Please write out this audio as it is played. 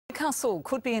Newcastle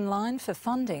could be in line for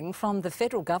funding from the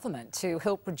federal government to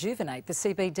help rejuvenate the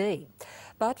CBD.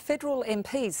 But federal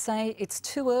MPs say it's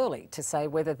too early to say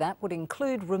whether that would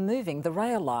include removing the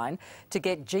rail line to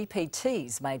get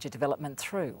GPT's major development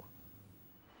through.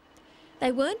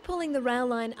 They weren't pulling the rail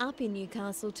line up in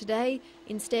Newcastle today,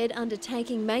 instead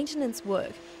undertaking maintenance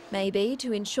work, maybe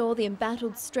to ensure the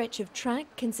embattled stretch of track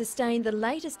can sustain the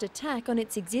latest attack on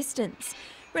its existence.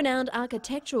 Renowned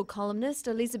architectural columnist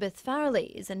Elizabeth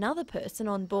Farrelly is another person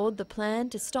on board the plan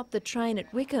to stop the train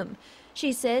at Wickham.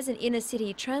 She says an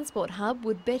inner-city transport hub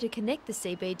would better connect the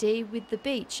CBD with the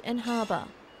beach and harbour.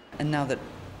 And now that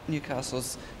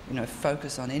Newcastle's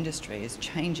focus on industry is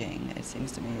changing, it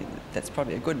seems to me that's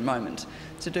probably a good moment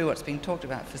to do what's been talked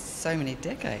about for so many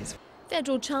decades.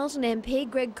 Federal Charlton MP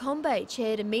Greg Combay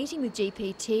chaired a meeting with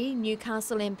GPT,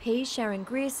 Newcastle MP Sharon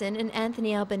Grierson and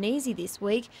Anthony Albanese this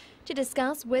week to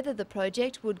discuss whether the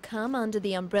project would come under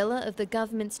the umbrella of the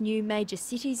government's new Major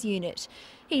Cities unit.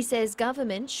 He says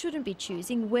government shouldn't be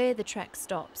choosing where the track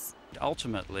stops.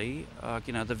 Ultimately,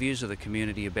 the views of the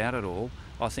community about it all,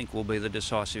 I think, will be the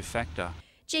decisive factor.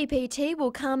 GPT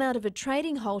will come out of a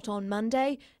trading halt on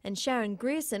Monday, and Sharon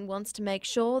Grierson wants to make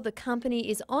sure the company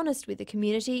is honest with the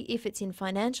community if it's in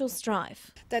financial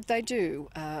strife. That they do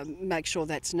make sure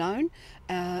that's known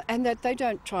and that they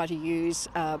don't try to use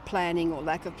planning or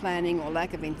lack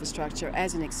of infrastructure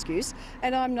as an excuse,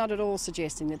 and I'm not at all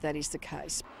suggesting that that is the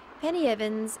case. Penny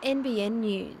Evans, NBN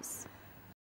News.